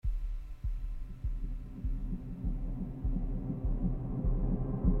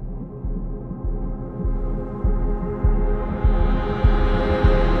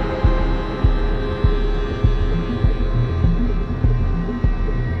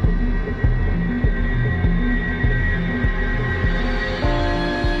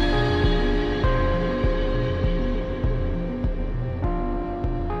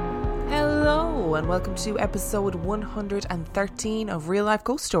welcome to episode 113 of Real Life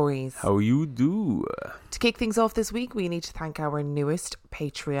Ghost Stories. How you do? To kick things off this week, we need to thank our newest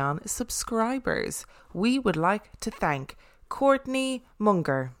Patreon subscribers. We would like to thank Courtney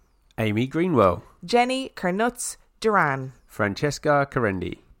Munger, Amy Greenwell, Jenny Kernutz Duran, Francesca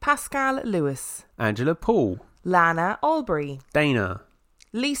Carendi, Pascal Lewis, Angela Paul, Lana Albury, Dana,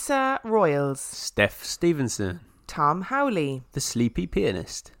 Lisa Royals, Steph Stevenson, Tom Howley, The Sleepy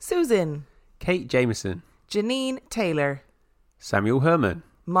Pianist, Susan, Kate Jameson, Janine Taylor, Samuel Herman,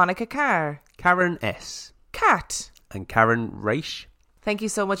 Monica Carr, Karen S, Kat, and Karen Raish. Thank you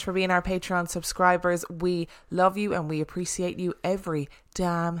so much for being our Patreon subscribers. We love you and we appreciate you every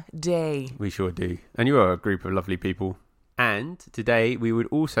damn day. We sure do. And you are a group of lovely people. And today we would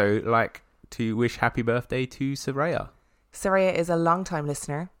also like to wish happy birthday to Saraya. Saraya is a long-time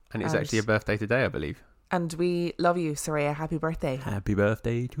listener. And it's actually a birthday today, I believe. And we love you, Saraya. Happy birthday. Happy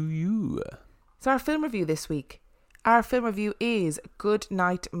birthday to you. So our film review this week. Our film review is Good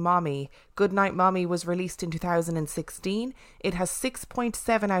Night Mommy. Good Night Mommy was released in 2016. It has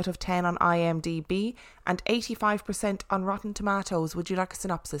 6.7 out of 10 on IMDb and 85% on Rotten Tomatoes. Would you like a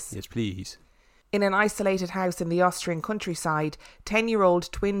synopsis? Yes, please. In an isolated house in the Austrian countryside,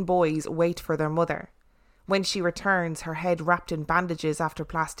 10-year-old twin boys wait for their mother. When she returns, her head wrapped in bandages after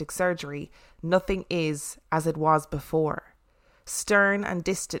plastic surgery, nothing is as it was before. Stern and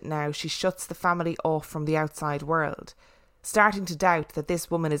distant now, she shuts the family off from the outside world. Starting to doubt that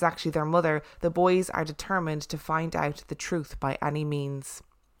this woman is actually their mother, the boys are determined to find out the truth by any means.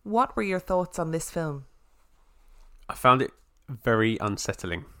 What were your thoughts on this film? I found it very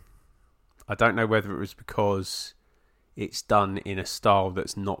unsettling. I don't know whether it was because it's done in a style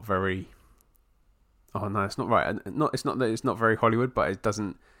that's not very... Oh no, it's not right. It's not that it's not very Hollywood, but it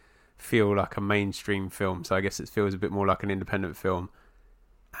doesn't feel like a mainstream film. So I guess it feels a bit more like an independent film.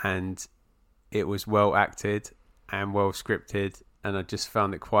 And it was well acted and well scripted, and I just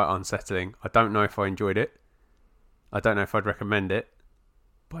found it quite unsettling. I don't know if I enjoyed it. I don't know if I'd recommend it,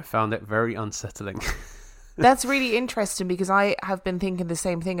 but I found it very unsettling. That's really interesting because I have been thinking the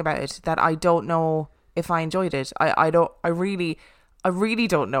same thing about it, that I don't know if I enjoyed it. I really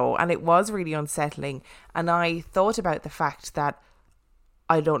don't know, and it was really unsettling. And I thought about the fact that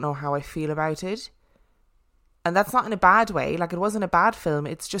I don't know how I feel about it. And that's not in a bad way. Like, it wasn't a bad film.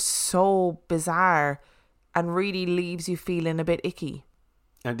 It's just so bizarre and really leaves you feeling a bit icky.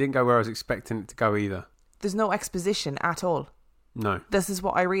 And it didn't go where I was expecting it to go either. There's no exposition at all. No. This is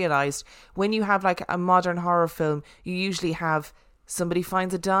what I realised. When you have like a modern horror film, you usually have somebody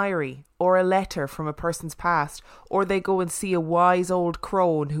finds a diary or a letter from a person's past, or they go and see a wise old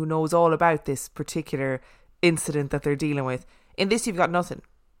crone who knows all about this particular incident that they're dealing with. In this, you've got nothing.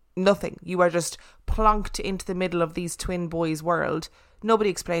 Nothing. You are just plonked into the middle of these twin boys' world. Nobody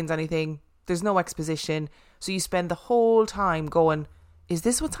explains anything. There's no exposition. So you spend the whole time going, is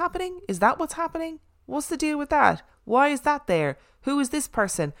this what's happening? Is that what's happening? What's the deal with that? Why is that there? Who is this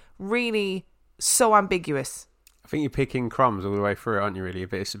person? Really so ambiguous. I think you're picking crumbs all the way through, aren't you, really?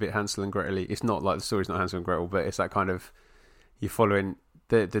 It's a bit Hansel and Gretel. It's not like the story's not Hansel and Gretel, but it's that kind of... You're following...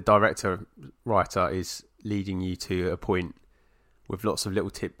 The director, writer, is leading you to a point with lots of little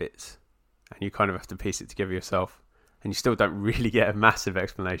tidbits, and you kind of have to piece it together yourself, and you still don't really get a massive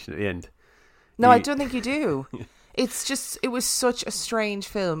explanation at the end. No, I don't think you do. It's just, it was such a strange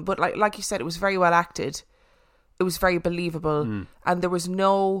film, but like you said, it was very well acted. It was very believable, and there was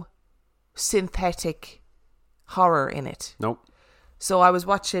no synthetic horror in it. Nope. So I was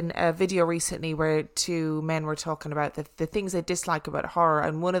watching a video recently where two men were talking about the things they dislike about horror,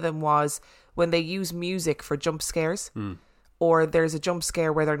 and one of them was when they use music for jump scares, or there's a jump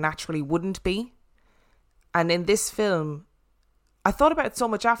scare where there naturally wouldn't be. And in this film, I thought about it so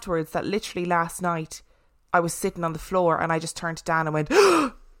much afterwards that literally last night I was sitting on the floor and I just turned to Dan and went,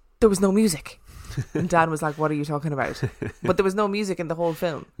 there was no music. And Dan was like, what are you talking about? But there was no music in the whole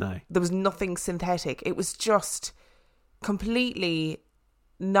film. No. There was nothing synthetic. It was just completely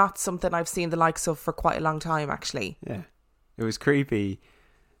not something I've seen the likes of for quite a long time, actually. Yeah. It was creepy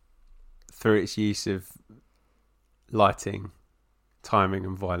through its use of lighting, timing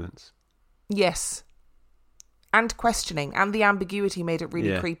and violence. Yes. And questioning. And the ambiguity made it really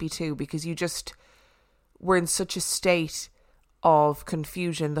Yeah. creepy too, because you just were in such a state of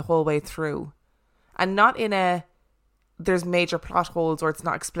confusion the whole way through. And not in a there's major plot holes or it's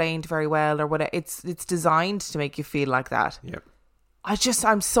not explained very well or whatever. It's designed to make you feel like that. Yep.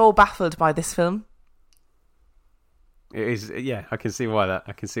 I'm so baffled by this film. It is, yeah, I can see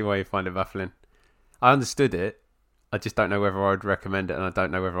why you find it baffling. I understood it. I just don't know whether I'd recommend it, and I don't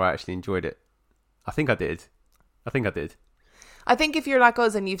know whether I actually enjoyed it. I think I did. I think if you're like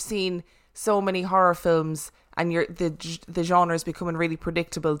us and you've seen so many horror films and the genre is becoming really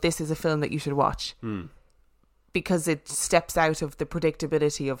predictable, this is a film that you should watch. Because it steps out of the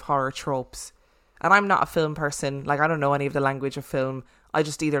predictability of horror tropes. And I'm not a film person. Like, I don't know any of the language of film. I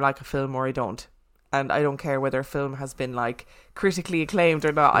just either like a film or I don't. And I don't care whether a film has been, like, critically acclaimed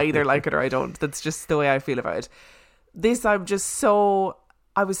or not. I either like it or I don't. That's just the way I feel about it. This, I was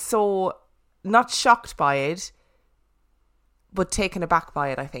so not shocked by it, but taken aback by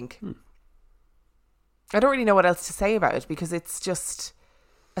it, I think. I don't really know what else to say about it because it's just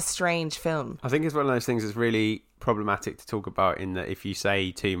a strange film. I think it's one of those things that's really problematic to talk about, in that if you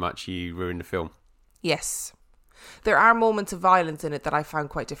say too much, you ruin the film. Yes. There are moments of violence in it that I found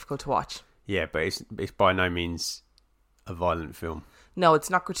quite difficult to watch. Yeah, but it's by no means a violent film. No, it's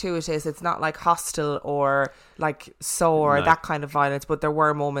not gratuitous. It's not like Hostel or like Saw or No. that kind of violence. But there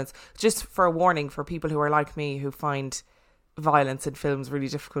were moments, just for a warning for people who are like me, who find violence in films really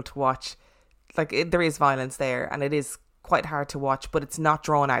difficult to watch. Like, there is violence there and it is quite hard to watch, but it's not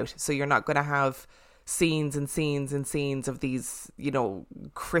drawn out. So you're not going to have scenes and scenes and scenes of these, you know,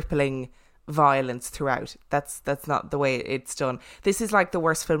 crippling violence throughout. That's not the way it's done. This is like the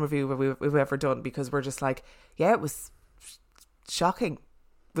worst film review we've ever done, because we're just like, yeah, it was shocking,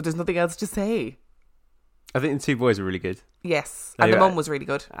 but there's nothing else to say. I think the two boys are really good. Yes, They and the were- mum was really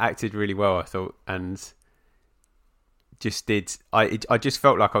good. Acted really well, I thought, and I just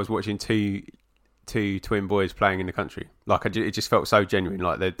felt like I was watching two twin boys playing in the country. Like, it just felt so genuine.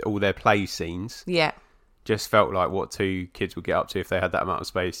 Like, all their play scenes Yeah, just felt like what two kids would get up to if they had that amount of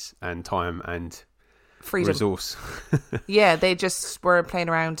space and time and freedom. resource. Yeah, they just were playing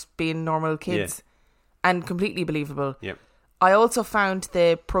around being normal kids, and completely believable. Yep. I also found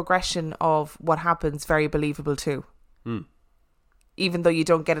the progression of what happens very believable too. Even though you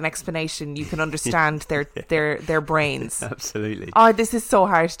don't get an explanation, you can understand their brains. Absolutely. Oh, this is so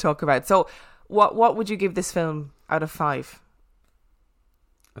hard to talk about. So, what would you give this film out of 5?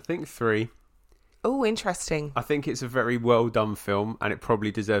 I think 3. Oh, interesting. I think it's a very well done film, and it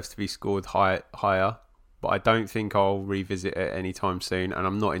probably deserves to be scored higher. But I don't think I'll revisit it anytime soon, and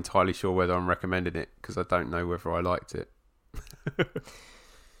I'm not entirely sure whether I'm recommending it because I don't know whether I liked it.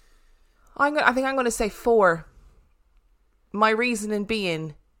 I think I'm going to say 4. My reasoning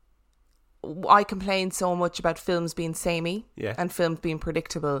being, I complain so much about films being samey and films being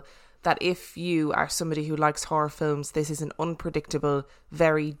predictable, that if you are somebody who likes horror films, this is an unpredictable,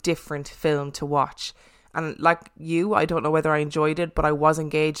 very different film to watch. And like you, I don't know whether I enjoyed it, but I was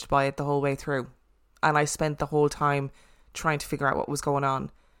engaged by it the whole way through. And I spent the whole time trying to figure out what was going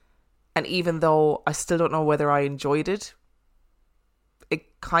on. And even though I still don't know whether I enjoyed it,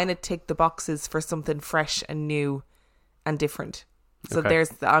 it kind of ticked the boxes for something fresh and new and different. So Okay.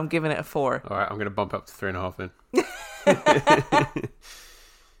 I'm giving it a 4. All right, I'm going to bump up to 3.5 then.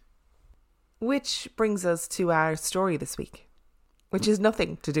 Which brings us to our story this week, which is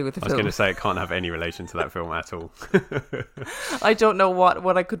nothing to do with the I was going film. to say it can't have any relation to that film at all. I don't know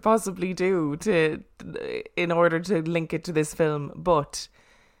what I could possibly do in order to link it to this film, but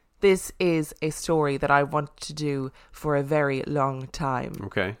this is a story that I want to do for a very long time.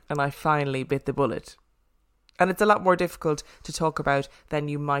 Okay. And I finally bit the bullet. And it's a lot more difficult to talk about than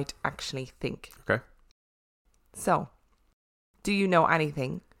you might actually think. Okay. So, do you know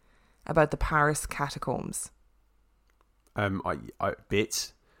anything about the Paris catacombs? I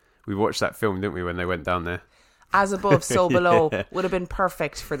bits. We watched that film, didn't we, when they went down there? As above, so below would have been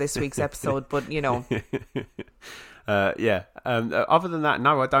perfect for this week's episode, but you know. Yeah. Other than that,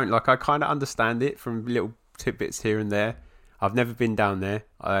 no, I don't. Like, I kind of understand it from little tidbits here and there. I've never been down there.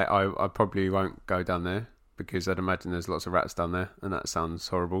 I probably won't go down there because I'd imagine there's lots of rats down there, and that sounds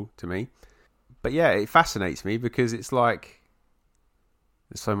horrible to me. But yeah, it fascinates me because it's like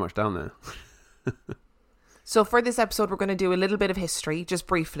there's so much down there. So for this episode, we're going to do a little bit of history, just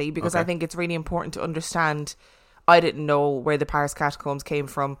briefly, because Okay. I think it's really important to understand. I didn't know where the Paris catacombs came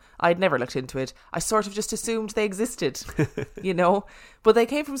from. I'd never looked into it. I sort of just assumed they existed, you know, but they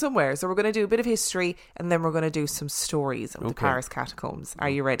came from somewhere. So we're going to do a bit of history and then we're going to do some stories of the Okay. Paris catacombs. Are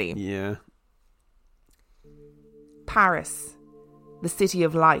you ready? Yeah. Paris, the city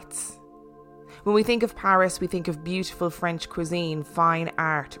of lights. When we think of Paris, we think of beautiful French cuisine, fine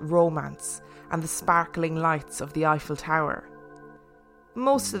art, romance, and the sparkling lights of the Eiffel Tower.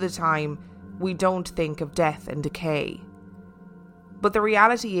 Most of the time, we don't think of death and decay. But the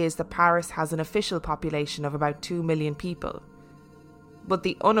reality is that Paris has an official population of about 2 million people. But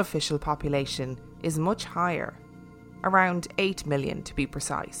the unofficial population is much higher, around 8 million to be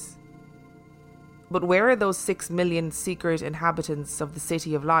precise. But where are those 6 million secret inhabitants of the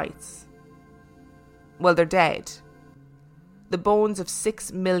City of Lights? Well, they're dead. The bones of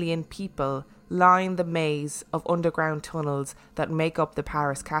 6 million people line the maze of underground tunnels that make up the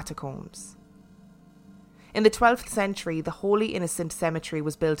Paris catacombs. In the 12th century, the Holy Innocent Cemetery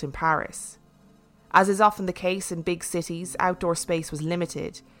was built in Paris. As is often the case in big cities, outdoor space was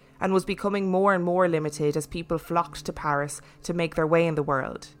limited, and was becoming more and more limited as people flocked to Paris to make their way in the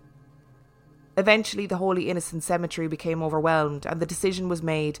world. Eventually, the Holy Innocent Cemetery became overwhelmed, and the decision was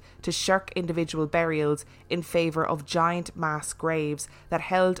made to shirk individual burials in favour of giant mass graves that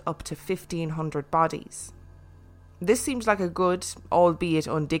held up to 1,500 bodies. This seemed like a good, albeit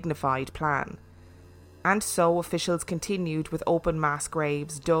undignified, plan. And so officials continued with open mass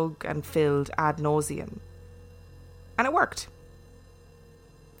graves dug and filled ad nauseum. And it worked.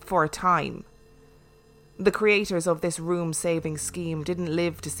 For a time. The creators of this room-saving scheme didn't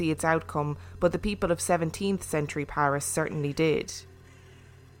live to see its outcome, but the people of 17th century Paris certainly did.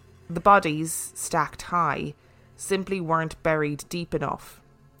 The bodies, stacked high, simply weren't buried deep enough,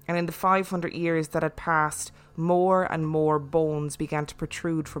 and in the 500 years that had passed, more and more bones began to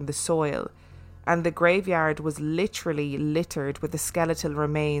protrude from the soil, and the graveyard was literally littered with the skeletal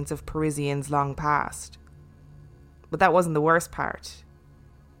remains of Parisians long past. But that wasn't the worst part.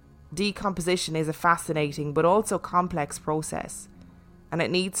 Decomposition is a fascinating but also complex process, and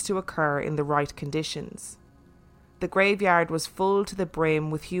it needs to occur in the right conditions. The graveyard was full to the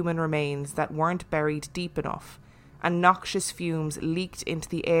brim with human remains that weren't buried deep enough, and noxious fumes leaked into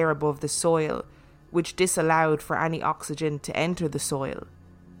the air above the soil, which disallowed for any oxygen to enter the soil.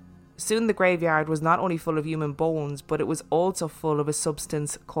 Soon the graveyard was not only full of human bones, but it was also full of a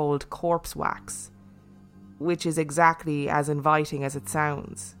substance called corpse wax, which is exactly as inviting as it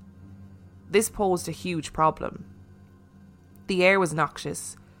sounds. This posed a huge problem. The air was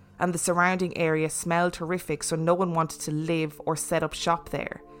noxious, and the surrounding area smelled horrific, so no one wanted to live or set up shop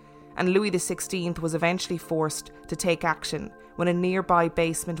there, and Louis XVI was eventually forced to take action when a nearby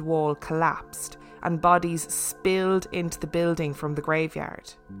basement wall collapsed and bodies spilled into the building from the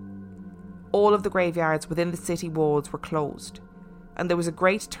graveyard. All of the graveyards within the city walls were closed, and there was a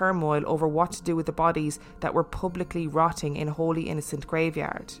great turmoil over what to do with the bodies that were publicly rotting in Holy Innocent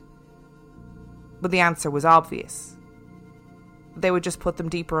Graveyard. But the answer was obvious. They would just put them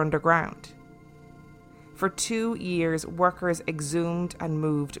deeper underground. For 2 years, workers exhumed and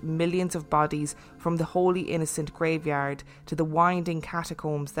moved millions of bodies from the Holy Innocent Graveyard to the winding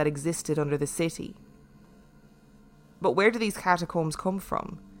catacombs that existed under the city. But where do these catacombs come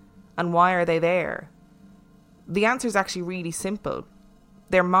from? And why are they there? The answer is actually really simple.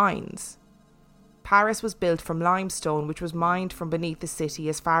 They're mines. Paris was built from limestone, which was mined from beneath the city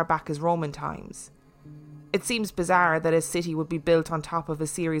as far back as Roman times. It seems bizarre that a city would be built on top of a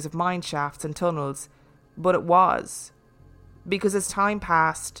series of mine shafts and tunnels, but it was. Because as time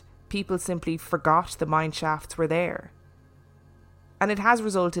passed, people simply forgot the mine shafts were there. And it has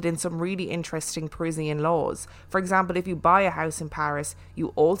resulted in some really interesting Parisian laws. For example, if you buy a house in Paris, you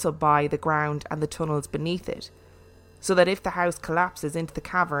also buy the ground and the tunnels beneath it, so that if the house collapses into the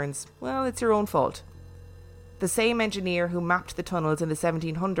caverns, well, it's your own fault. The same engineer who mapped the tunnels in the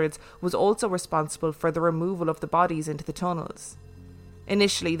 1700s was also responsible for the removal of the bodies into the tunnels.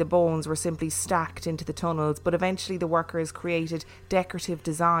 Initially, the bones were simply stacked into the tunnels, but eventually the workers created decorative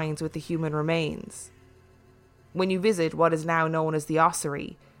designs with the human remains. When you visit what is now known as the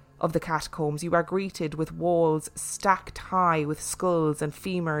ossuary of the catacombs, you are greeted with walls stacked high with skulls and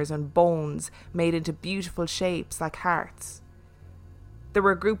femurs and bones made into beautiful shapes like hearts. There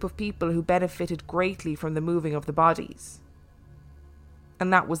were a group of people who benefited greatly from the moving of the bodies.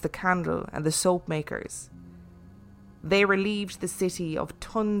 And that was the candle and the soap makers. They relieved the city of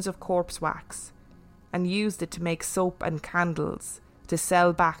tons of corpse wax and used it to make soap and candles to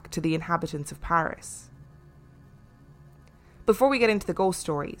sell back to the inhabitants of Paris. Before we get into the ghost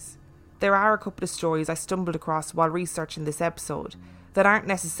stories, there are a couple of stories I stumbled across while researching this episode that aren't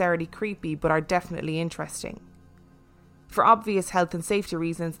necessarily creepy but are definitely interesting. For obvious health and safety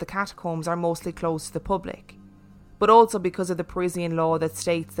reasons, the catacombs are mostly closed to the public, but also because of the Parisian law that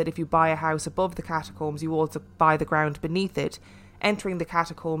states that if you buy a house above the catacombs, you also buy the ground beneath it. Entering the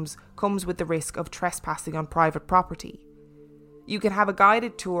catacombs comes with the risk of trespassing on private property. You can have a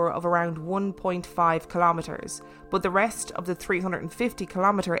guided tour of around 1.5 kilometres, but the rest of the 350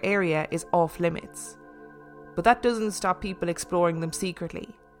 kilometre area is off limits. But that doesn't stop people exploring them secretly,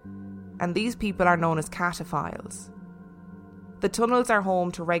 and these people are known as cataphiles. The tunnels are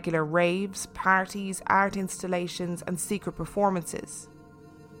home to regular raves, parties, art installations and secret performances.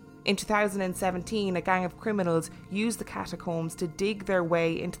 In 2017, a gang of criminals used the catacombs to dig their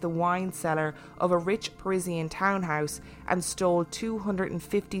way into the wine cellar of a rich Parisian townhouse and stole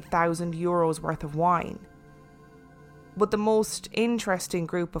 €250,000 worth of wine. But the most interesting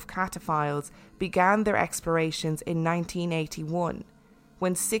group of cataphiles began their explorations in 1981,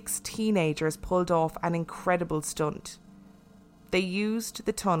 when 6 teenagers pulled off an incredible stunt. They used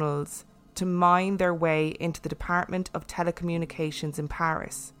the tunnels to mine their way into the Department of Telecommunications in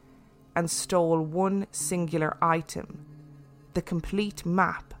Paris and stole one singular item: the complete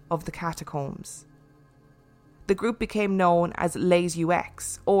map of the catacombs. The group became known as Les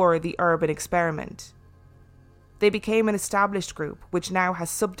UX, or the Urban Experiment. They became an established group, which now has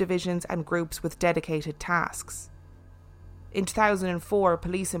subdivisions and groups with dedicated tasks. In 2004,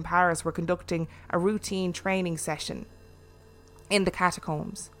 police in Paris were conducting a routine training session in the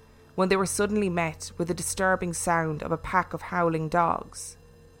catacombs when they were suddenly met with the disturbing sound of a pack of howling dogs.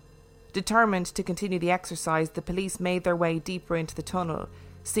 Determined to continue the exercise, the police made their way deeper into the tunnel,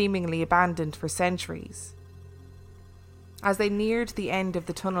 seemingly abandoned for centuries. As they neared the end of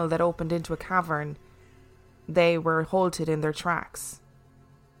the tunnel that opened into a cavern, they were halted in their tracks.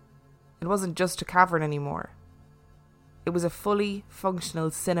 It wasn't just a cavern anymore. It was a fully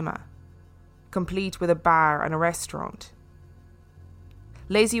functional cinema, complete with a bar and a restaurant.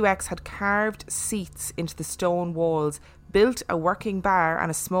 Les UX had carved seats into the stone walls, built a working bar and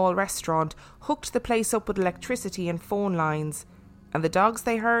a small restaurant, hooked the place up with electricity and phone lines, and the dogs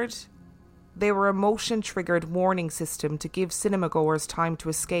they heard? They were a motion-triggered warning system to give cinema-goers time to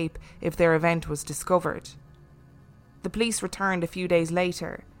escape if their event was discovered. The police returned a few days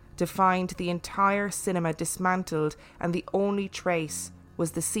later to find the entire cinema dismantled, and the only trace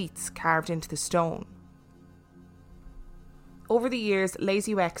was the seats carved into the stone. Over the years, Les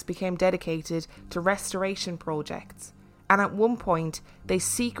UX became dedicated to restoration projects, and at one point they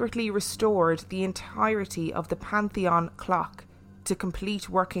secretly restored the entirety of the Pantheon clock to complete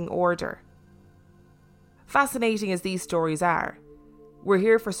working order. Fascinating as these stories are, we're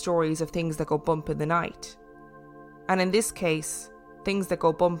here for stories of things that go bump in the night. And in this case, things that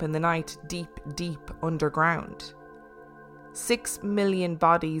go bump in the night deep, deep underground. 6 million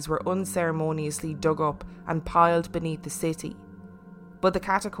bodies were unceremoniously dug up and piled beneath the city. But the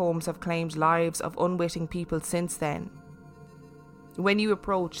catacombs have claimed lives of unwitting people since then. When you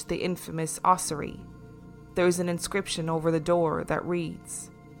approach the infamous ossuary, there is an inscription over the door that reads,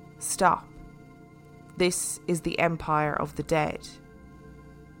 "Stop. This is the Empire of the Dead."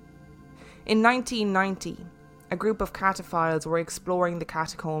 In 1990, a group of cataphiles were exploring the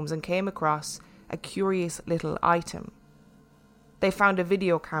catacombs and came across a curious little item. They found a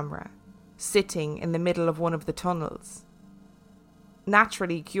video camera sitting in the middle of one of the tunnels.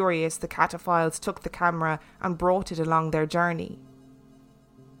 Naturally curious, the cataphiles took the camera and brought it along their journey.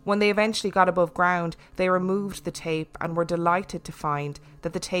 When they eventually got above ground, they removed the tape and were delighted to find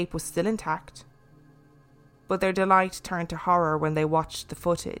that the tape was still intact. But their delight turned to horror when they watched the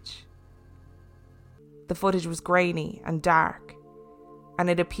footage. The footage was grainy and dark, and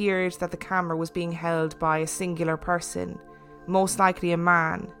it appeared that the camera was being held by a singular person, most likely a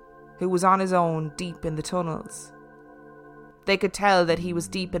man, who was on his own deep in the tunnels. They could tell that he was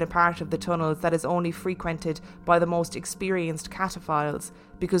deep in a part of the tunnels that is only frequented by the most experienced cataphiles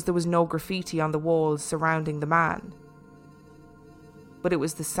because there was no graffiti on the walls surrounding the man. But it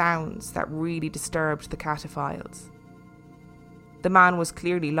was the sounds that really disturbed the cataphiles. The man was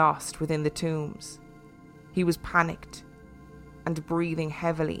clearly lost within the tombs. He was panicked and breathing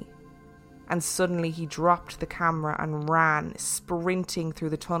heavily, and suddenly he dropped the camera and ran, sprinting through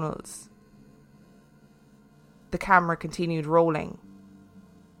the tunnels. The camera continued rolling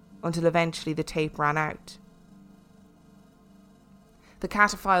until eventually the tape ran out. The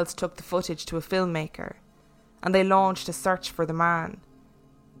cataphiles took the footage to a filmmaker, and they launched a search for the man.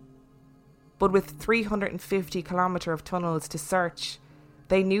 But with 350 kilometres of tunnels to search,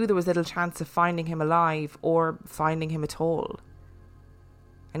 they knew there was little chance of finding him alive or finding him at all.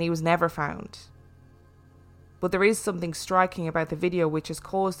 And he was never found. But there is something striking about the video which has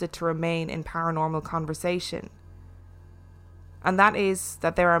caused it to remain in paranormal conversation. And that is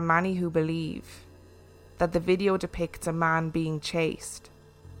that there are many who believe that the video depicts a man being chased.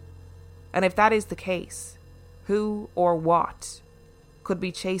 And if that is the case, who or what could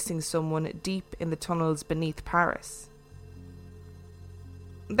be chasing someone deep in the tunnels beneath Paris?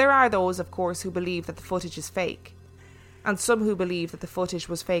 There are those, of course, who believe that the footage is fake, and some who believe that the footage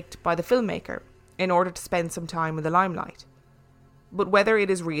was faked by the filmmaker in order to spend some time in the limelight. But whether it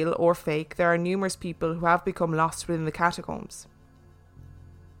is real or fake, there are numerous people who have become lost within the catacombs.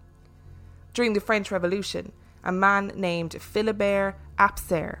 During the French Revolution, a man named Philibert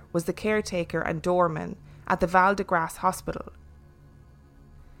Apser was the caretaker and doorman at the Val de Grace Hospital.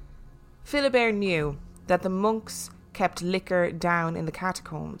 Philibert knew that the monks kept liquor down in the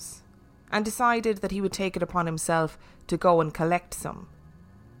catacombs, and decided that he would take it upon himself to go and collect some.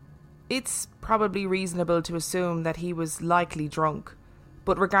 It's probably reasonable to assume that he was likely drunk,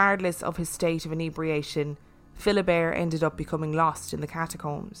 but regardless of his state of inebriation, Philibert ended up becoming lost in the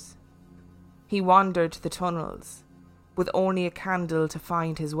catacombs. He wandered the tunnels, with only a candle to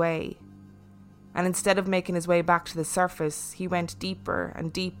find his way. And instead of making his way back to the surface, he went deeper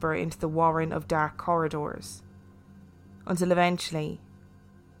and deeper into the warren of dark corridors, until eventually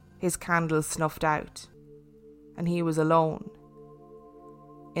his candle snuffed out, and he was alone,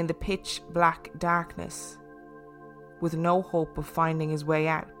 in the pitch black darkness, with no hope of finding his way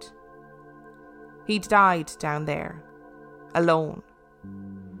out. He'd died down there, alone.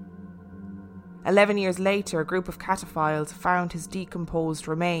 11 years later, a group of cataphiles found his decomposed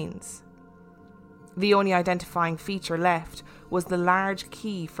remains. The only identifying feature left was the large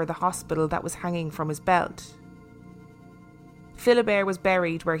key for the hospital that was hanging from his belt. Philibert was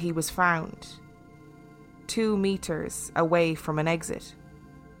buried where he was found, 2 meters away from an exit.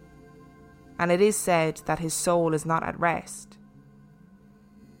 And it is said that his soul is not at rest.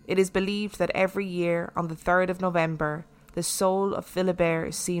 It is believed that every year on the 3rd of November, the soul of Philibert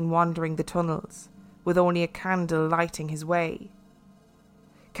is seen wandering the tunnels, with only a candle lighting his way.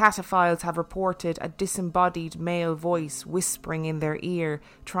 Cataphiles have reported a disembodied male voice whispering in their ear,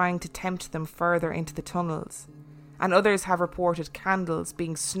 trying to tempt them further into the tunnels, and others have reported candles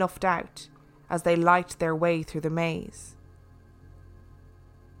being snuffed out as they light their way through the maze.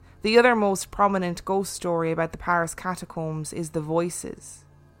 The other most prominent ghost story about the Paris catacombs is the voices.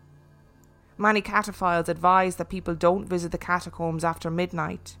 Many cataphiles advise that people don't visit the catacombs after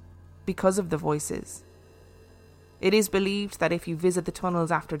midnight because of the voices. It is believed that if you visit the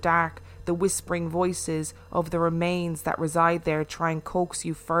tunnels after dark, the whispering voices of the remains that reside there try and coax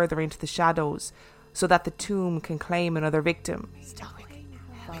you further into the shadows so that the tomb can claim another victim. Stop.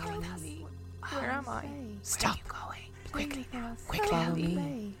 Where am I? Stop. Quickly. Follow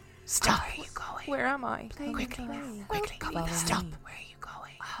me. Stop. Where are you going? Where am I? Quickly. Follow Stop. me. Where are you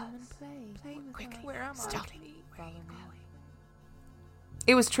going? Come and play. Quickly. Where am I? Stop. Where are you going?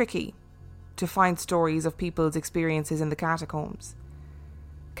 It was tricky to find stories of people's experiences in the catacombs.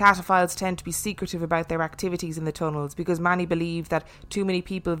 Cataphiles tend to be secretive about their activities in the tunnels because many believe that too many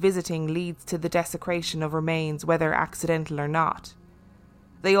people visiting leads to the desecration of remains, whether accidental or not.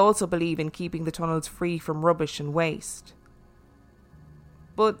 They also believe in keeping the tunnels free from rubbish and waste.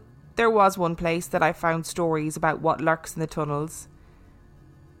 But there was one place that I found stories about what lurks in the tunnels,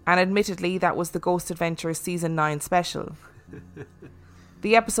 and admittedly that was the Ghost Adventures Season 9 special.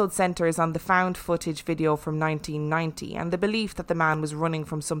 The episode centres on the found footage video from 1990 and the belief that the man was running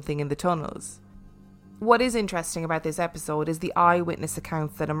from something in the tunnels. What is interesting about this episode is the eyewitness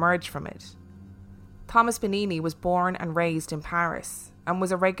accounts that emerge from it. Thomas Benini was born and raised in Paris and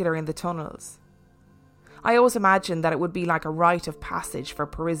was a regular in the tunnels. I always imagined that it would be like a rite of passage for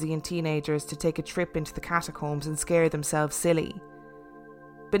Parisian teenagers to take a trip into the catacombs and scare themselves silly.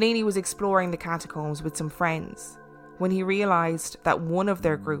 Benini was exploring the catacombs with some friends when he realised that one of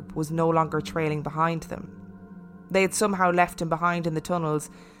their group was no longer trailing behind them. They had somehow left him behind in the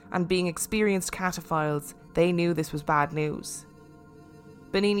tunnels, and being experienced cataphiles, they knew this was bad news.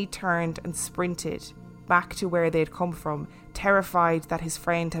 Benini turned and sprinted back to where they had come from, terrified that his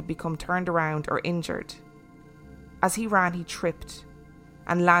friend had become turned around or injured. As he ran, he tripped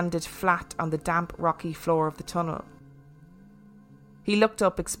and landed flat on the damp, rocky floor of the tunnel. He looked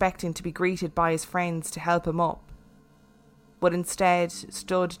up, expecting to be greeted by his friends to help him up, but instead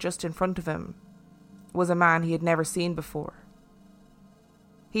stood just in front of him was a man he had never seen before.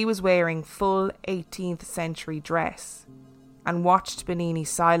 He was wearing full 18th century dress and watched Benini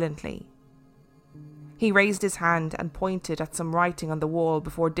silently. He raised his hand and pointed at some writing on the wall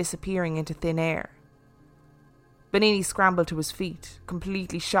before disappearing into thin air. Benini scrambled to his feet,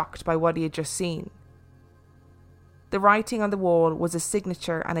 completely shocked by what he had just seen. The writing on the wall was a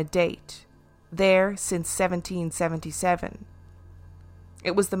signature and a date, there since 1777.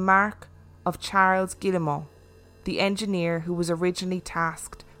 It was the mark of Charles Guillemot, the engineer who was originally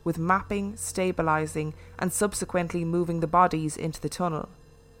tasked with mapping, stabilising and subsequently moving the bodies into the tunnel.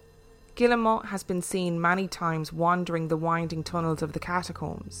 Guillemot has been seen many times wandering the winding tunnels of the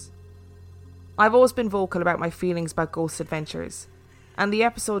catacombs. I've always been vocal about my feelings about Ghost Adventures, and the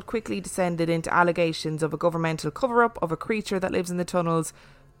episode quickly descended into allegations of a governmental cover-up of a creature that lives in the tunnels,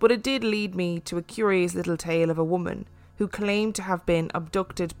 but it did lead me to a curious little tale of a woman who claimed to have been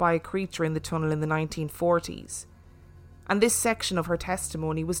abducted by a creature in the tunnel in the 1940s. And this section of her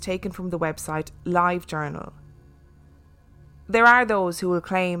testimony was taken from the website LiveJournal. There are those who will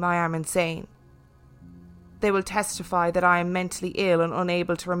claim I am insane. They will testify that I am mentally ill and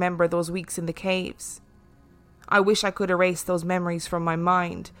unable to remember those weeks in the caves. I wish I could erase those memories from my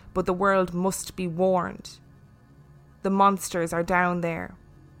mind, but the world must be warned. The monsters are down there.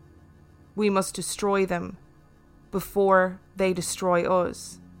 We must destroy them before they destroy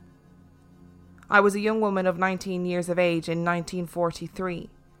us. I was a young woman of 19 years of age in 1943,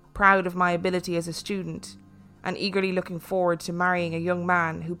 proud of my ability as a student, and eagerly looking forward to marrying a young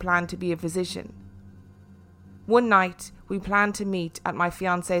man who planned to be a physician. One night, we planned to meet at my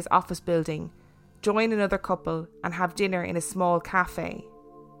fiancé's office building, join another couple, and have dinner in a small cafe.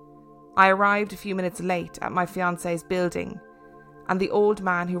 I arrived a few minutes late at my fiancé's building, and the old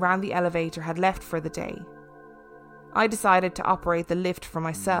man who ran the elevator had left for the day. I decided to operate the lift for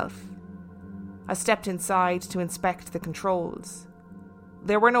myself. I stepped inside to inspect the controls.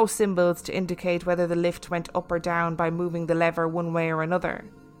 There were no symbols to indicate whether the lift went up or down by moving the lever one way or another.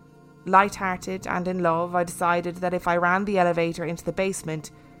 Light-hearted and in love, I decided that if I ran the elevator into the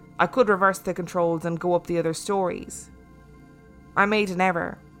basement, I could reverse the controls and go up the other stories. I made an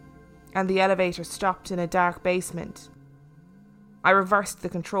error, and the elevator stopped in a dark basement. I reversed the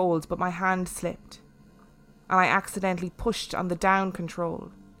controls, but my hand slipped, and I accidentally pushed on the down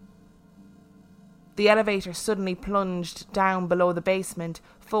control. The elevator suddenly plunged down below the basement,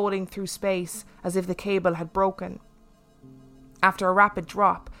 folding through space as if the cable had broken. After a rapid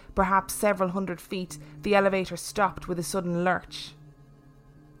drop, perhaps several hundred feet, the elevator stopped with a sudden lurch.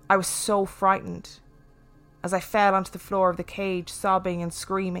 I was so frightened as I fell onto the floor of the cage, sobbing and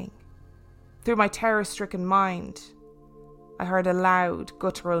screaming. Through my terror-stricken mind, I heard a loud,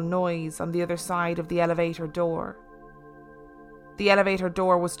 guttural noise on the other side of the elevator door. The elevator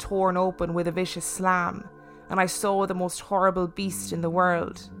door was torn open with a vicious slam, and I saw the most horrible beast in the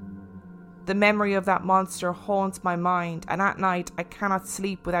world. The memory of that monster haunts my mind, and at night I cannot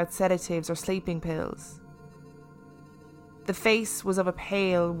sleep without sedatives or sleeping pills. The face was of a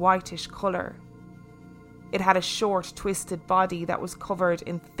pale, whitish colour. It had a short, twisted body that was covered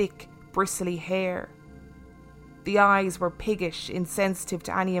in thick, bristly hair. The eyes were piggish, insensitive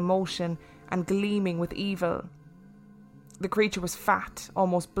to any emotion, and gleaming with evil. The creature was fat,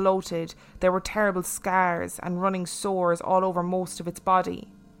 almost bloated. There were terrible scars and running sores all over most of its body.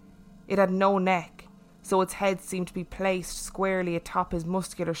 It had no neck, so its head seemed to be placed squarely atop his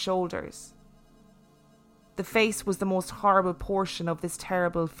muscular shoulders. The face was the most horrible portion of this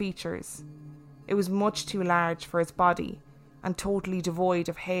terrible features. It was much too large for its body, and totally devoid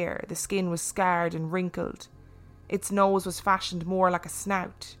of hair. The skin was scarred and wrinkled. Its nose was fashioned more like a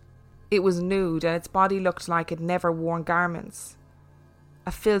snout. It was nude, and its body looked like it never worn garments.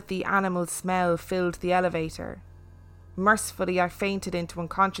 A filthy animal smell filled the elevator. Mercifully, I fainted into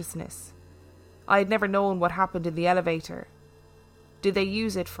unconsciousness. I had never known what happened in the elevator. Did they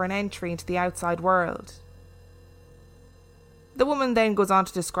use it for an entry into the outside world? The woman then goes on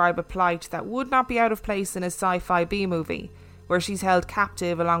to describe a plight that would not be out of place in a sci-fi B-movie, where she's held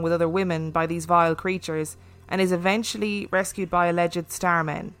captive along with other women by these vile creatures and is eventually rescued by alleged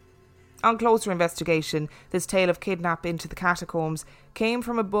starmen. On closer investigation, this tale of kidnap into the catacombs came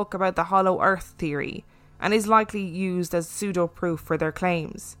from a book about the Hollow Earth theory and is likely used as pseudo-proof for their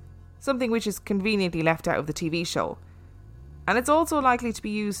claims, something which is conveniently left out of the TV show. And it's also likely to be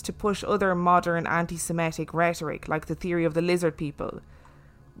used to push other modern anti-Semitic rhetoric, like the theory of the lizard people.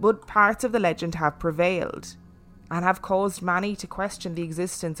 But parts of the legend have prevailed, and have caused many to question the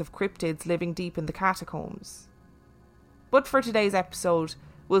existence of cryptids living deep in the catacombs. But for today's episode,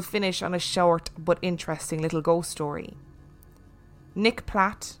 we'll finish on a short but interesting little ghost story. Nick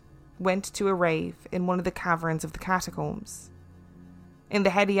Platt went to a rave in one of the caverns of the catacombs. In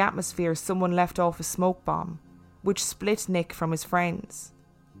the heady atmosphere, someone left off a smoke bomb, which split Nick from his friends.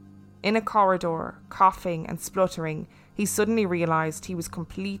 In a corridor, coughing and spluttering, he suddenly realised he was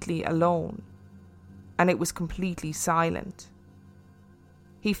completely alone, and it was completely silent.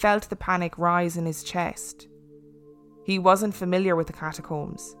 He felt the panic rise in his chest. He wasn't familiar with the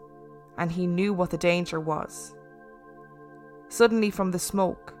catacombs, and he knew what the danger was. Suddenly, from the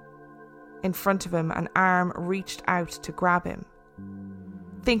smoke, in front of him, an arm reached out to grab him.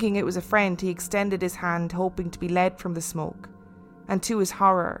 Thinking it was a friend, he extended his hand, hoping to be led from the smoke, and to his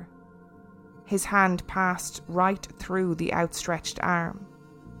horror, his hand passed right through the outstretched arm.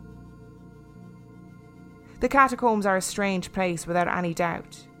 The catacombs are a strange place without any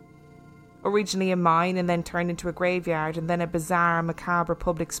doubt. Originally a mine and then turned into a graveyard and then a bizarre, macabre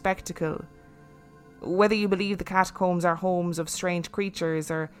public spectacle. Whether you believe the catacombs are homes of strange creatures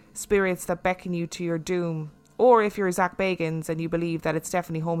or spirits that beckon you to your doom, or if you're Zach Bagans and you believe that it's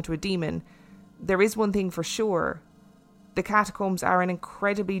definitely home to a demon, there is one thing for sure. The catacombs are an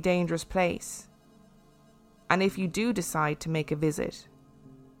incredibly dangerous place. And if you do decide to make a visit,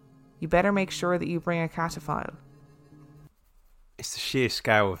 you better make sure that you bring a cataphile. It's the sheer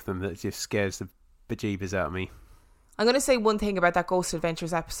scale of them that just scares the bejeebers out of me. I'm going to say one thing about that Ghost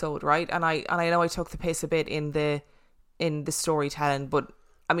Adventures episode, right? And I know I took the piss a bit in the storytelling, but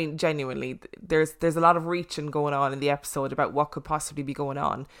I mean, genuinely, there's a lot of reaching going on in the episode about what could possibly be going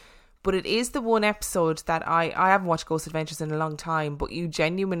on. But it is the one episode that I haven't watched Ghost Adventures in a long time, but you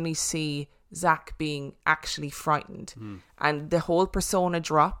genuinely see Zach being actually frightened. And the whole persona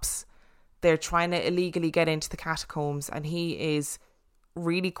drops. They're trying to illegally get into the catacombs, and he is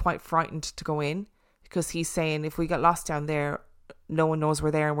really quite frightened to go in, because he's saying, if we get lost down there, no one knows we're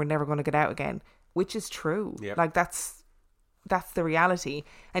there and we're never going to get out again, which is true. Yep. Like, that's the reality.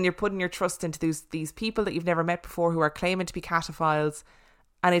 And you're putting your trust into these people that you've never met before who are claiming to be cataphiles.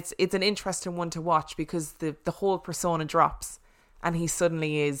 And it's an interesting one to watch, because the whole persona drops and he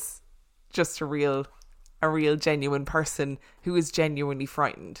suddenly is just a real genuine person who is genuinely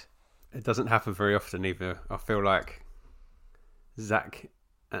frightened. It doesn't happen very often either. I feel like Zach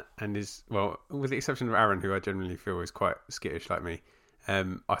and his, well, with the exception of Aaron, who I generally feel is quite skittish like me,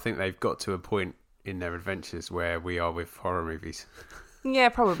 I think they've got to a point in their adventures where we are with horror movies. Yeah,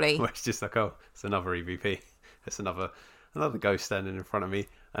 probably. Where it's just like, oh, it's another EVP. It's another ghost standing in front of me.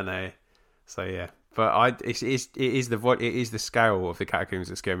 And so yeah. But it is the scale of the catacombs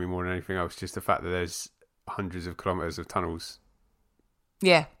that scare me more than anything else. Just the fact that there's hundreds of kilometres of tunnels.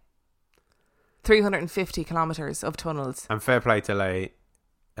 Yeah. 350 kilometres of tunnels. And fair play to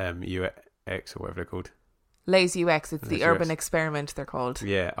UX or whatever they're called. Lays UX, it's the Lays urban UX. experiment they're called.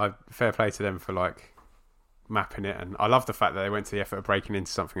 Yeah, fair play to them for like mapping it, and I love the fact that they went to the effort of breaking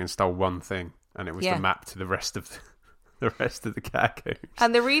into something and stole one thing, and it was the map to the rest of the rest of the catacombs.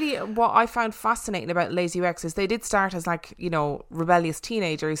 And what I found fascinating about Lazy UX is they did start as like, you know, rebellious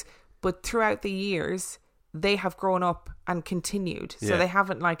teenagers, but throughout the years they have grown up and continued. So they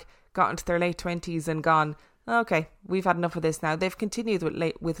haven't like gotten to their late 20s and gone, okay, we've had enough of this now. They've continued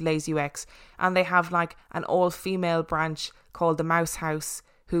with Lazy UX, and they have like an all-female branch called the Mouse House,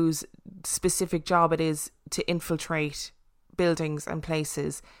 whose specific job it is to infiltrate buildings and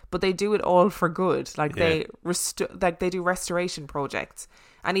places, but they do it all for good. Like they do restoration projects,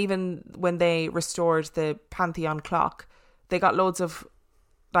 and even when they restored the Pantheon clock, they got loads of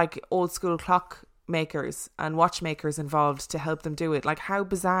like old school clock makers and watchmakers involved to help them do it. Like, how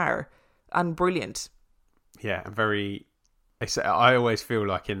bizarre and brilliant. Yeah, and very. I always feel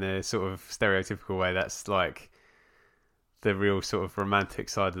like in the sort of stereotypical way, that's like the real sort of romantic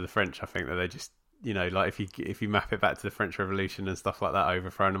side of the French. I think that they just, you know, like if you map it back to the French Revolution and stuff like that,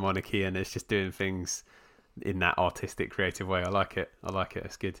 overthrowing the monarchy, and it's just doing things in that artistic, creative way. I like it.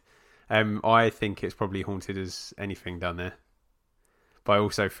 It's good. I think it's probably haunted as anything down there, but I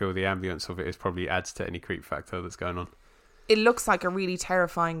also feel the ambience of it is probably adds to any creep factor that's going on. It looks like a really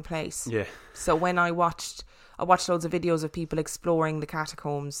terrifying place. Yeah. So when I watched loads of videos of people exploring the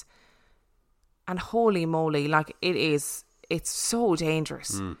catacombs, and holy moly, like it's so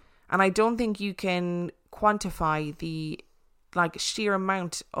dangerous. And I don't think you can quantify the like sheer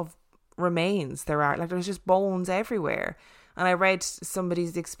amount of remains there are. Like, there's just bones everywhere. And I read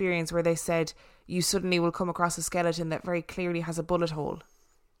somebody's experience where they said you suddenly will come across a skeleton that very clearly has a bullet hole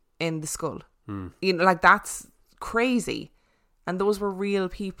in the skull. You know, like, that's crazy. And those were real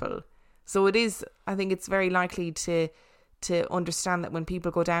people. So it is, I think it's very likely to understand that when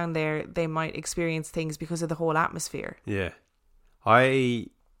people go down there, they might experience things because of the whole atmosphere. Yeah.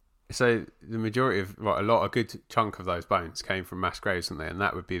 So the majority of, a good chunk of those bones came from mass graves, didn't they? And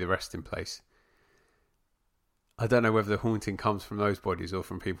that would be the resting place. I don't know whether the haunting comes from those bodies or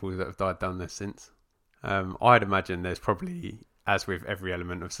from people that have died down there since. I'd imagine there's probably, as with every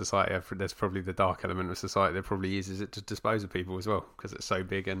element of society, there's probably the dark element of society that probably uses it to dispose of people as well, because it's so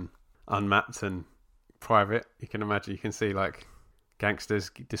big and unmapped and private. You can imagine, you can see like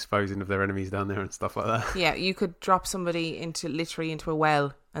gangsters disposing of their enemies down there and stuff like that. Yeah, you could drop somebody literally into a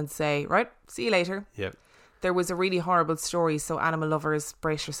well and say, right, see you later. Yep. There was a really horrible story, so animal lovers,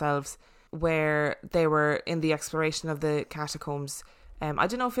 brace yourselves, where they were in the exploration of the catacombs. I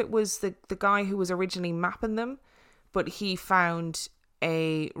don't know if it was the guy who was originally mapping them, but he found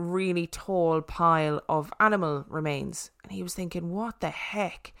a really tall pile of animal remains. And he was thinking, what the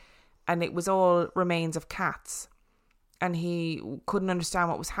heck? And it was all remains of cats. And he couldn't understand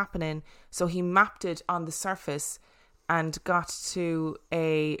what was happening. So he mapped it on the surface and got to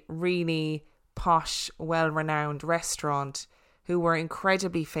a really posh, well-renowned restaurant who were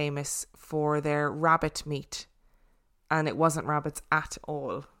incredibly famous for their rabbit meat. And it wasn't rabbits at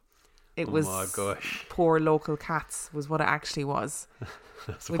all. It Oh was my gosh. poor local cats was what it actually was.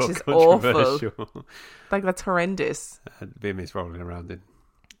 That's Which well is awful. controversial. Like, that's horrendous. Bim is rolling around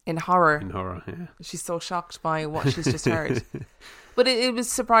In horror. in horror, yeah. She's so shocked by what she's just heard. But it was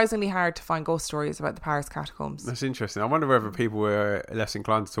surprisingly hard to find ghost stories about the Paris catacombs. That's interesting. I wonder whether people were less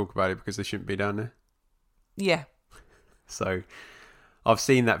inclined to talk about it because they shouldn't be down there. Yeah. So I've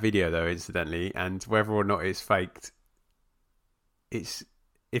seen that video though, incidentally, and whether or not it's faked, if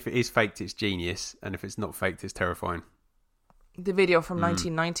it is faked, it's genius, and if it's not faked, it's terrifying. The video from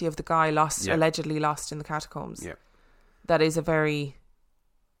 1990 of the guy allegedly lost in the catacombs. Yeah. That is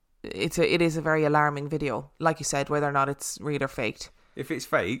it is a very alarming video. Like you said, whether or not it's real or faked. If it's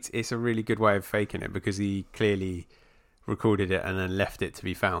faked, it's a really good way of faking it because he clearly recorded it and then left it to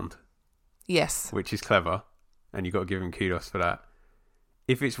be found, Yes. which is clever, and you've got to give him kudos for that.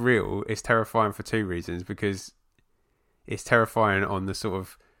 If it's real, it's terrifying for two reasons, because it's terrifying on the sort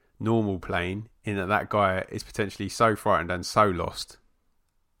of normal plane in that guy is potentially so frightened and so lost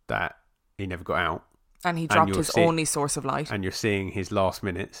that he never got out, And he dropped you'll his see- only source of light. and you're seeing his last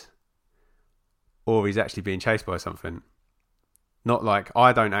minutes, or he's actually being chased by something. Not like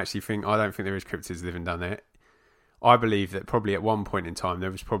I don't think there is cryptids living down there. I believe that probably at one point in time there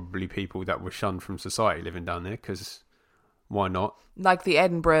was probably people that were shunned from society living down there, because why not? Like the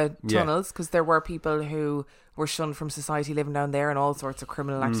Edinburgh Yeah. tunnels, because there were people who were shunned from society living down there, and all sorts of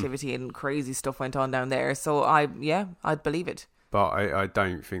criminal activity and crazy stuff went on down there. So I'd believe it. But I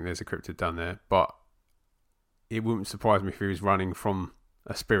don't think there's a cryptid down there. But it wouldn't surprise me if he was running from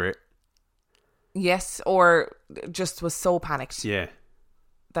a spirit. Yes, or just was so panicked Yeah.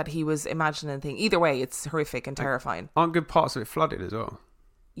 that he was imagining things. Either way, it's horrific and terrifying. Aren't good parts of it flooded as well?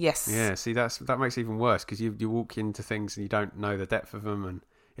 Yes. Yeah, see, that makes it even worse, because you walk into things and you don't know the depth of them, and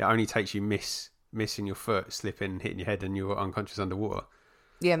it only takes you missing your foot, slipping, hitting your head, and you're unconscious underwater.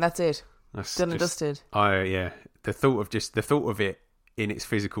 Yeah, and that's it. That's Done and just- dusted. The thought of it in its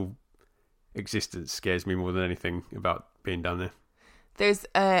physical existence scares me more than anything about being down there. There's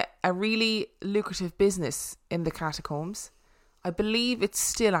a really lucrative business in the catacombs. I believe it's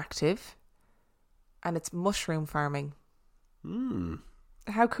still active, and it's mushroom farming.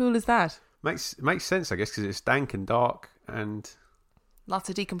 How cool is that? Makes sense, I guess, because it's dank and dark, and Lots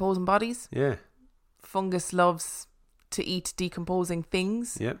of decomposing bodies. yeah, Fungus loves to eat decomposing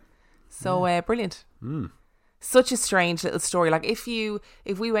things. yep. So brilliant. Such a strange little story. Like if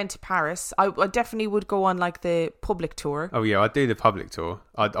we went to Paris, I definitely would go on like the public tour. Oh yeah, I'd do the public tour.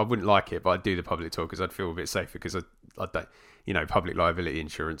 I wouldn't like it, but I'd do the public tour because I'd feel a bit safer, because I don't, public liability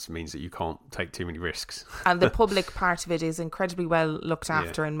insurance means that you can't take too many risks. And the public part of it is incredibly well looked Yeah.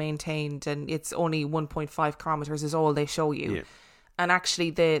 after and maintained, and it's only 1.5 kilometers is all they show you. Yeah. And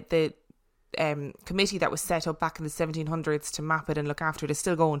actually the committee that was set up back in the 1700s to map it and look after it is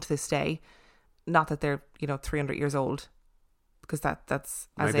still going to this day. Not that they're 300 years old, because that's as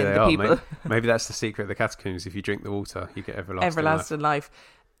Maybe in they the are. people. Maybe that's the secret of the catacombs. If you drink the water, you get everlasting life.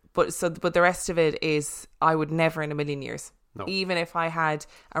 But the rest of it is, I would never in a million years. No. Even if I had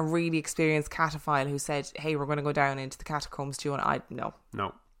a really experienced cataphile who said, "Hey, we're going to go down into the catacombs, do you want?"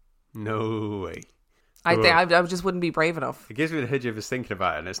 No way. I just wouldn't be brave enough. It gives me the hijivers thinking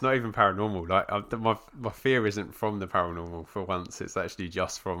about it, and it's not even paranormal. Like my fear isn't from the paranormal for once. It's actually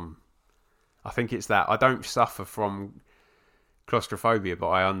just from. I think it's that I don't suffer from claustrophobia, but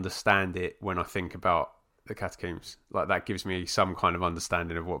I understand it when I think about the catacombs. Like that gives me some kind of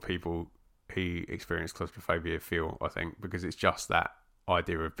understanding of what people who experience claustrophobia feel. I think because it's just that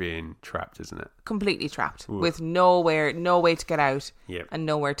idea of being trapped, isn't it? Completely trapped Oof. with no way to get out Yep. and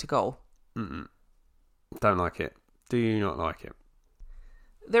nowhere to go. Don't like it. Do you not like it?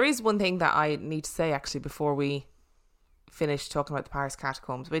 There is one thing that I need to say actually before we finish talking about the Paris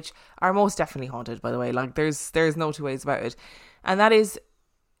catacombs, which are most definitely haunted, by the way. Like there's no two ways about it. And that is,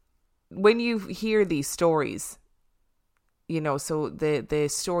 when you hear these stories, so the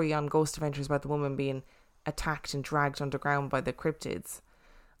story on Ghost Adventures about the woman being attacked and dragged underground by the cryptids,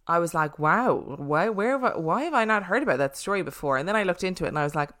 I was like, wow, why have I not heard about that story before? And then I looked into it and I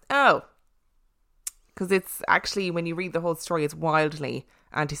was like, oh, because it's actually, when you read the whole story, it's wildly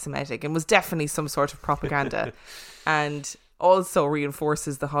anti-Semitic and was definitely some sort of propaganda and also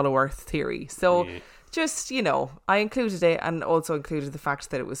reinforces the Hollow Earth theory. So Yeah. just, I included it, and also included the fact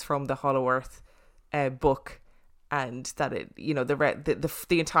that it was from the Hollow Earth book, and that it,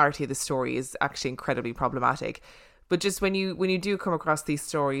 the entirety of the story is actually incredibly problematic. But just when you do come across these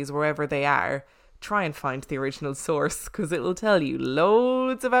stories, wherever they are, try and find the original source, because it will tell you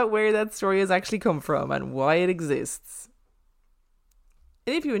loads about where that story has actually come from and why it exists.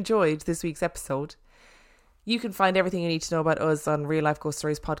 And if you enjoyed this week's episode, You can find everything you need to know about us on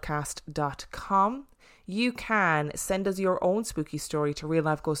reallifeghoststoriespodcast.com. You can send us your own spooky story to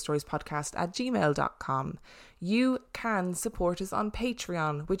reallifeghoststoriespodcast@gmail.com. You can support us on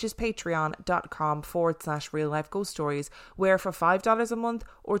Patreon, which is patreon.com/reallifeghoststories, where for $5 a month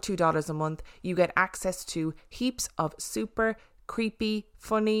or $2 a month, you get access to heaps of super creepy,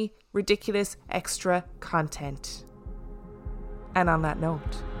 funny, ridiculous, extra content. And on that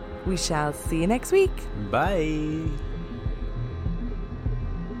note, we shall see you next week. Bye.